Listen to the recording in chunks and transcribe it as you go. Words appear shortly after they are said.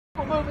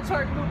move, it's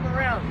hard to move them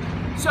around.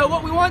 So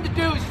what we wanted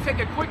to do is just take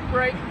a quick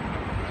break,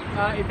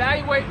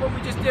 evaluate what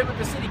we just did with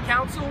the city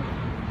council,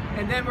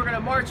 and then we're going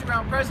to march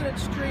around President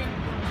Street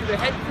to the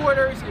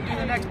headquarters and do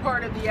the next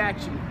part of the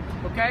action,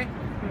 okay?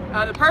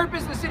 The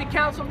purpose of the city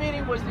council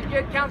meeting was to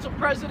get council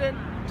president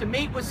to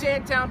meet with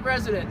Sandtown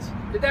residents.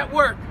 Did that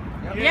work?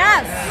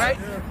 Yes. Right?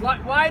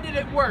 Why did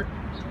it work?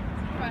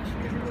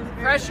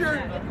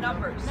 Pressure?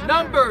 Numbers.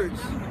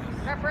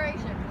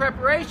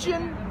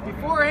 Preparation.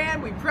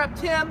 Beforehand, we prepped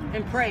him.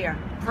 And prayer.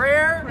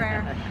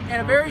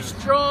 And a very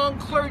strong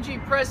clergy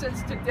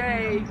presence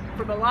today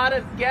from a lot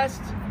of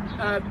guest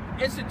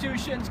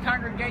institutions,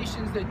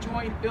 congregations that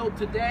joined Build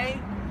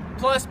today,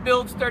 plus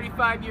Build's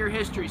 35-year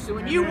history. So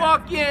when you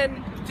walk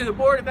in to the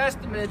Board of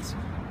Estimates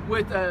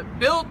with a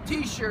Build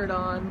t-shirt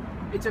on,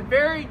 it's a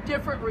very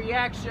different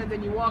reaction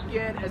than you walk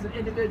in as an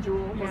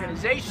individual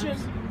organization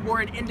or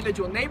an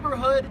individual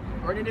neighborhood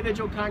or an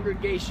individual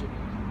congregation.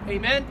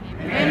 Amen?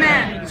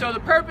 Amen. So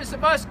the purpose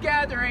of us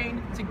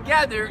gathering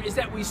together is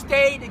that we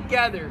stay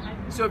together.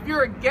 So if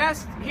you're a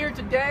guest here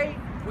today,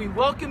 we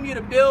welcome you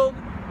to Build.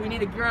 We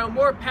need to grow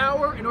more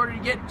power in order to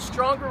get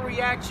stronger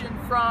reaction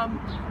from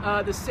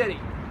the city.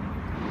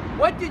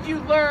 What did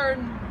you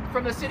learn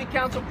from the city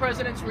council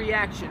president's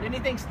reaction?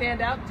 Anything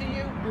stand out to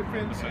you?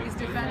 He's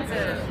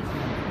defensive.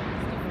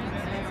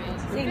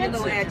 Seemed a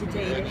little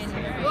agitated. A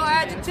little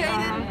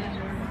agitated.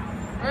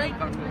 Right?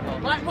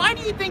 Why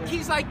do you think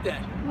he's like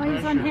that? Well, he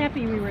was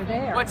unhappy we were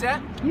there. What's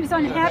that? He was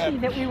unhappy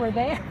that we were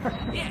there.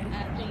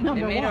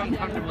 Number one.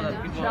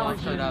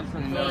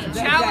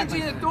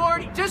 Challenging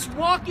authority. Just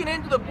walking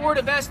into the Board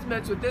of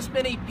Estimates with this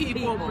many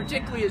people,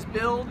 particularly as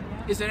Build,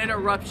 is an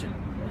interruption.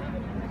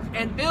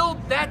 And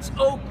Build, that's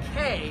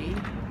okay,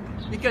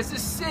 because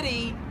this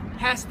city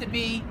has to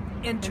be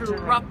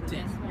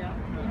interrupted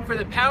for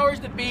the powers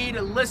that be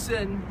to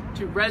listen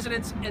to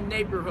residents and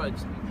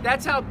neighborhoods.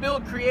 That's how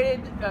Build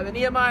created the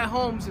Nehemiah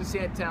Homes in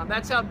Sandtown.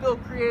 That's how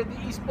Build created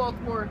the East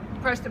Baltimore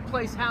Preston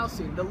Place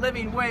housing, the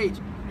living wage.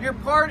 You're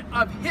part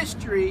of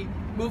history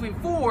moving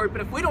forward,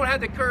 but if we don't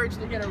have the courage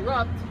to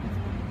interrupt,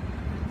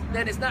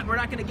 then we're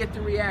not going to get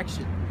the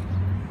reaction.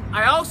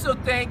 I also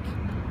think,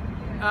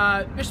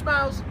 Mr.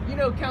 Miles, you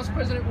know Council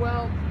President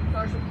well,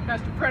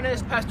 Pastor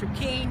Prentice, Pastor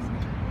Keene.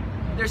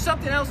 There's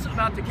something else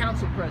about the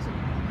Council President.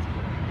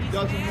 He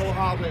doesn't know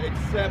how to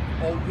accept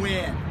or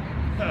win.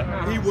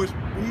 He was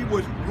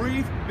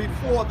briefed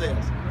before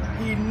this.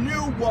 He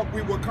knew what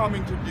we were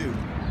coming to do,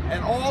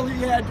 and all he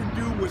had to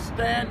do was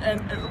stand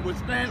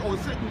or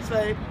sit and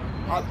say,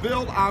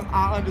 Bill,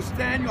 I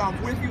understand you, I'm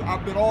with you,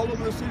 I've been all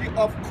over the city.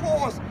 Of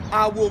course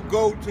I will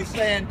go to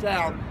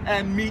Sandtown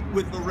and meet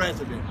with the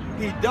resident.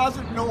 He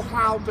doesn't know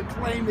how to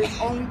claim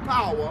his own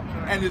power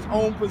and his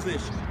own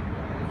position.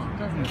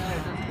 That's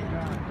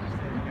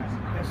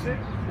it.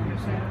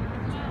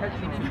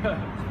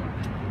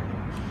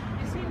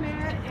 Is he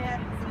mad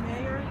at the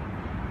mayor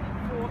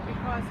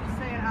because he's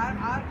saying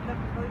the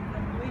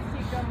police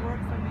chief doesn't work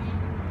for me,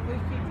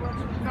 police chief works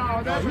for me? No,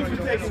 that's what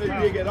you're taking a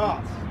dig at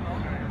us.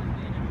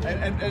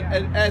 And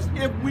as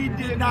if we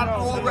did not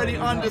already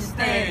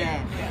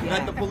understand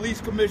that the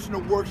police commissioner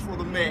works for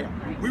the mayor.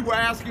 We were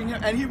asking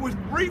him, and he was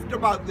briefed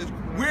about this.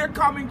 We're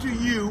coming to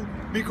you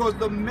because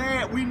the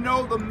mayor, we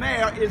know the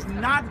mayor is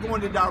not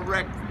going to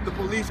direct the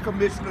police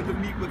commissioner to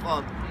meet with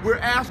us. We're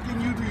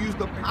asking you to use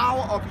the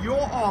power of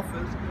your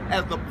office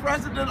as the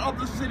president of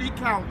the city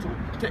council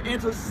to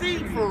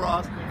intercede for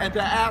us and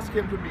to ask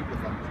him to meet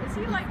with us. Is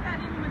he like that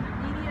even when the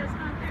media is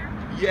not there?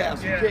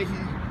 Yes,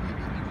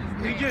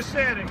 He just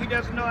said it. He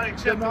doesn't know how to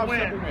accept the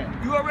win.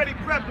 You already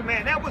prepped the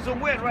man. That was a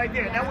win right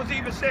there. That was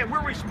even said,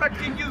 we're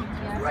respecting you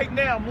right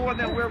now more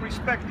than we're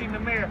respecting the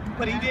mayor.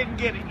 But he didn't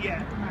get it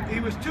yet. He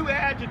was too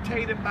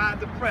agitated by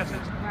the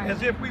presence,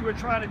 as if we were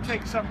trying to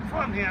take something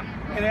from him,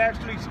 and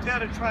actually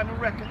instead of trying to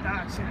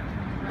recognize him.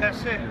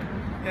 That's it.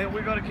 And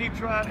we're going to keep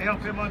trying to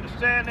help him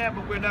understand that,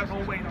 but we're not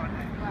going to wait on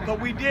that. But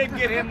we did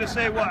get him to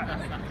say what?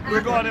 We're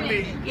going to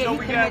meet. So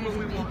we got what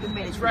we want.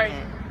 That's right.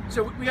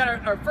 So we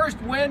got our first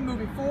win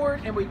moving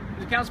forward, and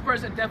the council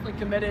president definitely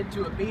committed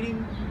to a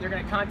meeting. They're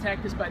going to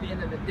contact us by the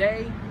end of the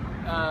day.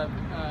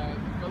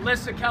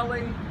 Melissa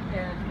Kelly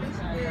and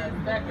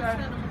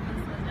Rebecca.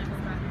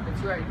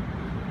 That's right.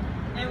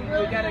 And we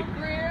got a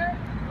Greer.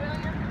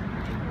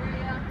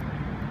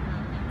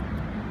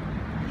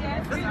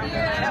 Yes, we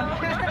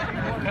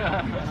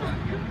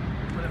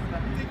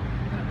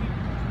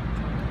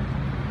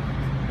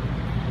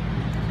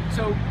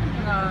So,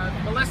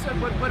 Melissa,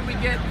 what did we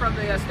get from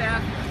the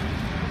staff?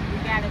 We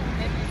got a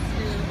commitment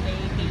to a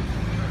meeting.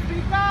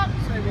 Speak up.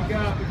 There we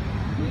go.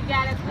 We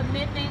got a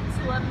commitment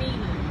to a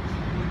meeting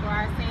for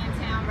our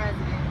Sandtown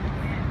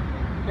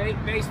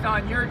residents. Based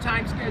on your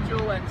time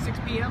schedule at 6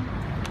 p.m.?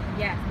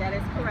 Yes, that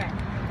is correct.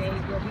 They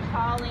will be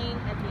calling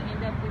at the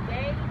end of the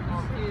day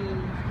to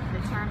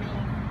determine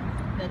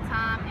the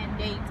time and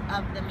date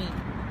of the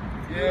meeting.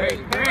 Great.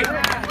 Go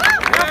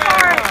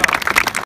for it.